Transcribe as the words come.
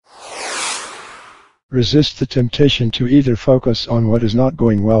Resist the temptation to either focus on what is not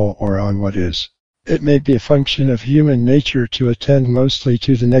going well or on what is. It may be a function of human nature to attend mostly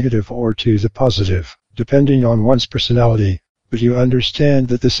to the negative or to the positive, depending on one's personality, but you understand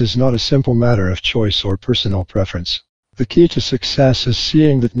that this is not a simple matter of choice or personal preference. The key to success is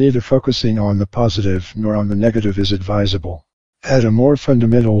seeing that neither focusing on the positive nor on the negative is advisable. At a more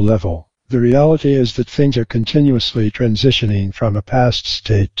fundamental level, the reality is that things are continuously transitioning from a past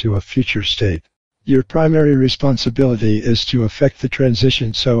state to a future state. Your primary responsibility is to effect the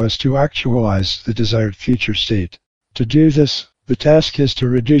transition so as to actualize the desired future state. To do this, the task is to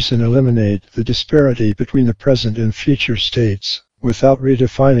reduce and eliminate the disparity between the present and future states, without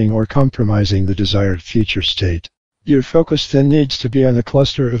redefining or compromising the desired future state. Your focus then needs to be on the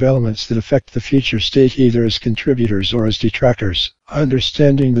cluster of elements that affect the future state either as contributors or as detractors,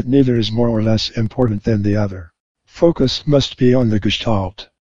 understanding that neither is more or less important than the other. Focus must be on the Gestalt.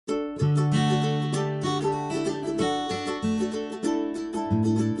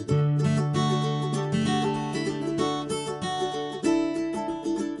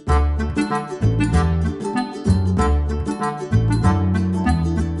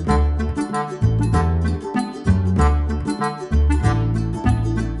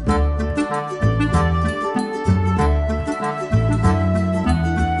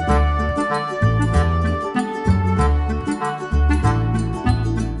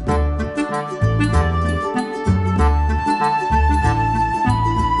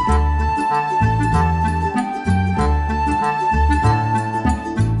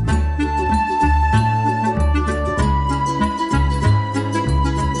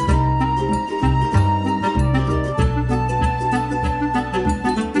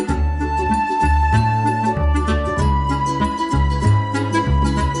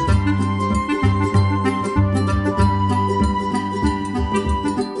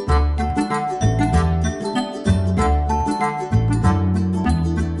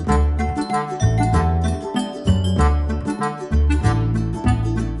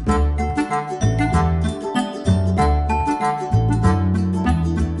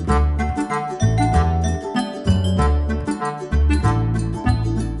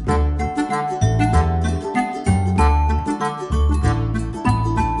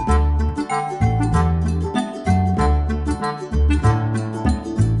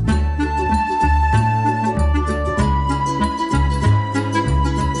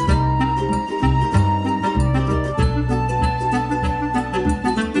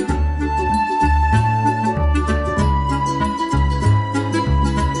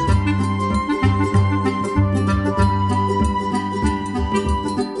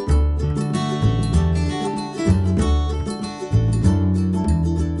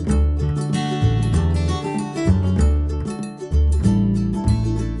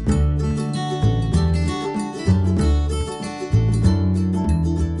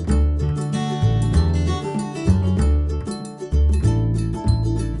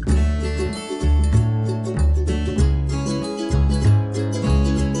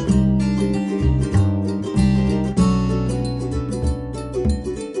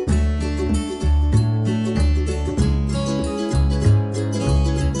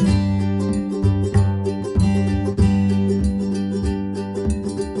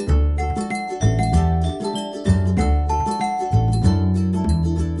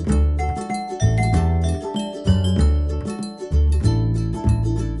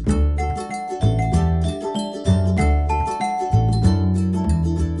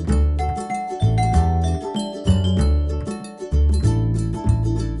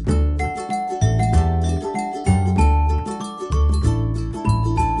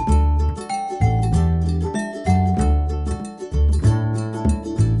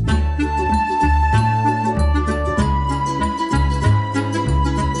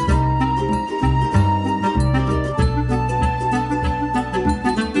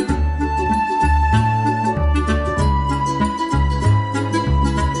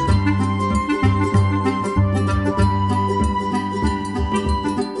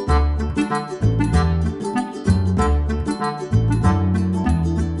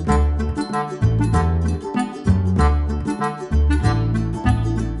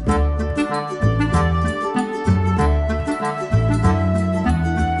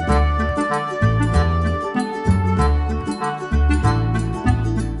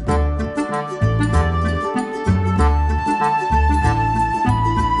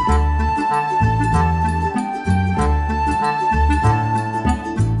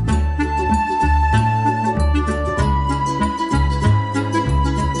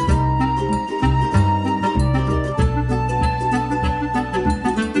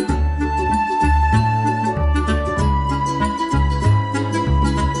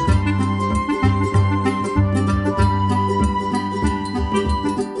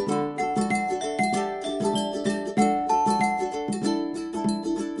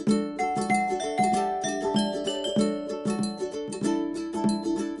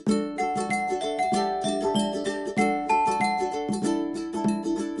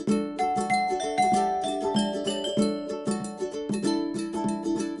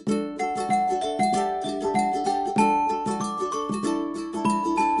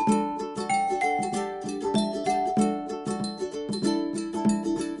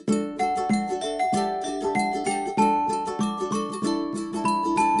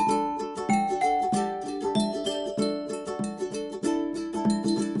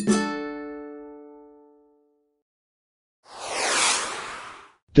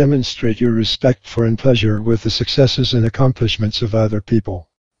 Demonstrate your respect for and pleasure with the successes and accomplishments of other people.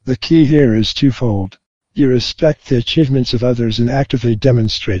 The key here is twofold. You respect the achievements of others and actively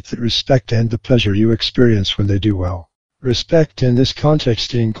demonstrate that respect and the pleasure you experience when they do well. Respect in this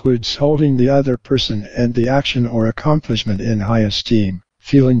context includes holding the other person and the action or accomplishment in high esteem,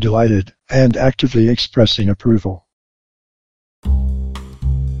 feeling delighted, and actively expressing approval.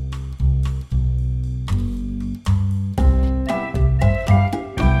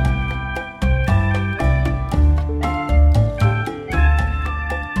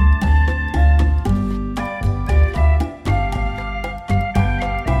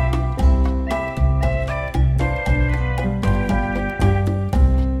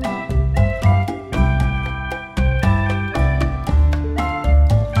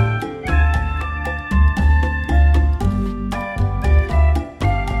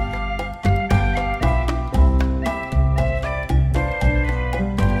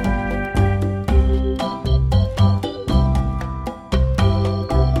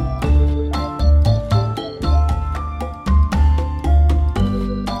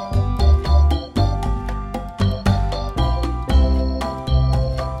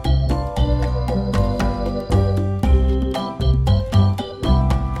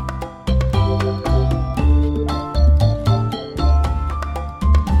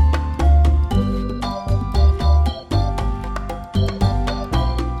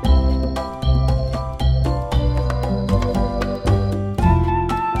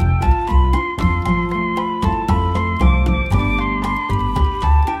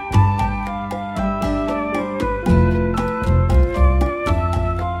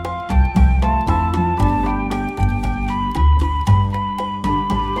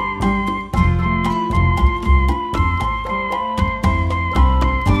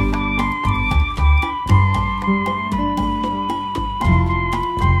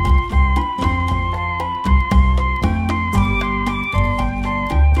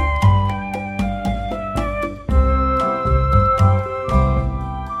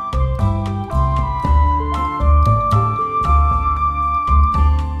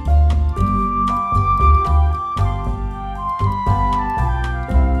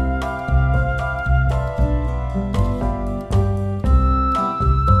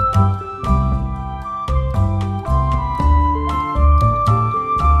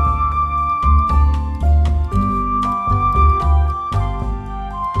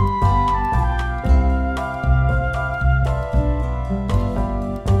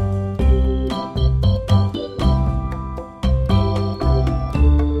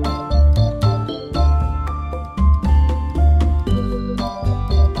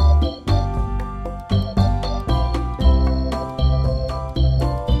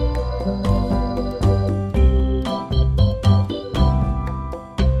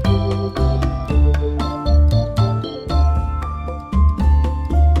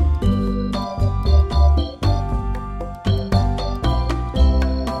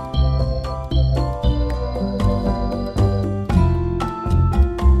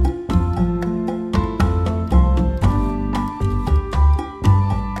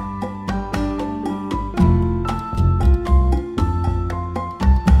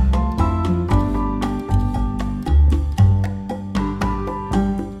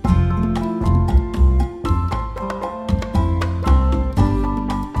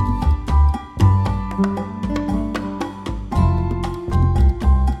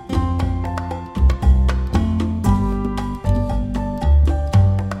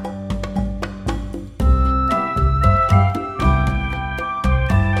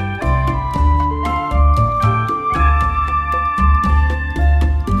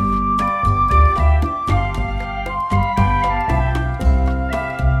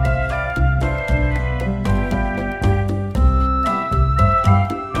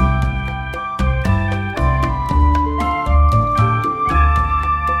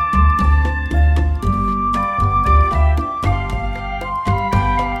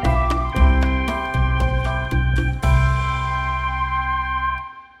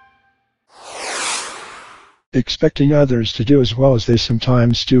 Expecting others to do as well as they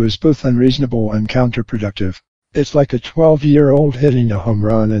sometimes do is both unreasonable and counterproductive. It's like a 12-year-old hitting a home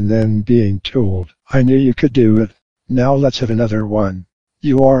run and then being told, "I knew you could do it. Now let's have another one."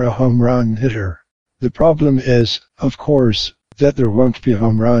 You are a home run hitter. The problem is, of course, that there won't be a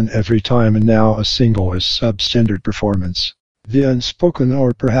home run every time, and now a single is substandard performance. The unspoken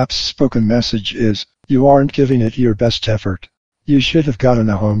or perhaps spoken message is, you aren't giving it your best effort. You should have gotten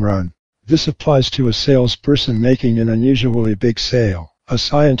a home run. This applies to a salesperson making an unusually big sale, a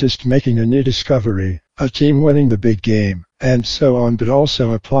scientist making a new discovery, a team winning the big game, and so on, but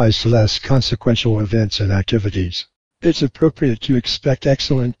also applies to less consequential events and activities. It's appropriate to expect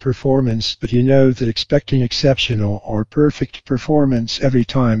excellent performance, but you know that expecting exceptional or perfect performance every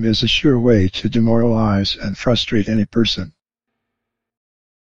time is a sure way to demoralize and frustrate any person.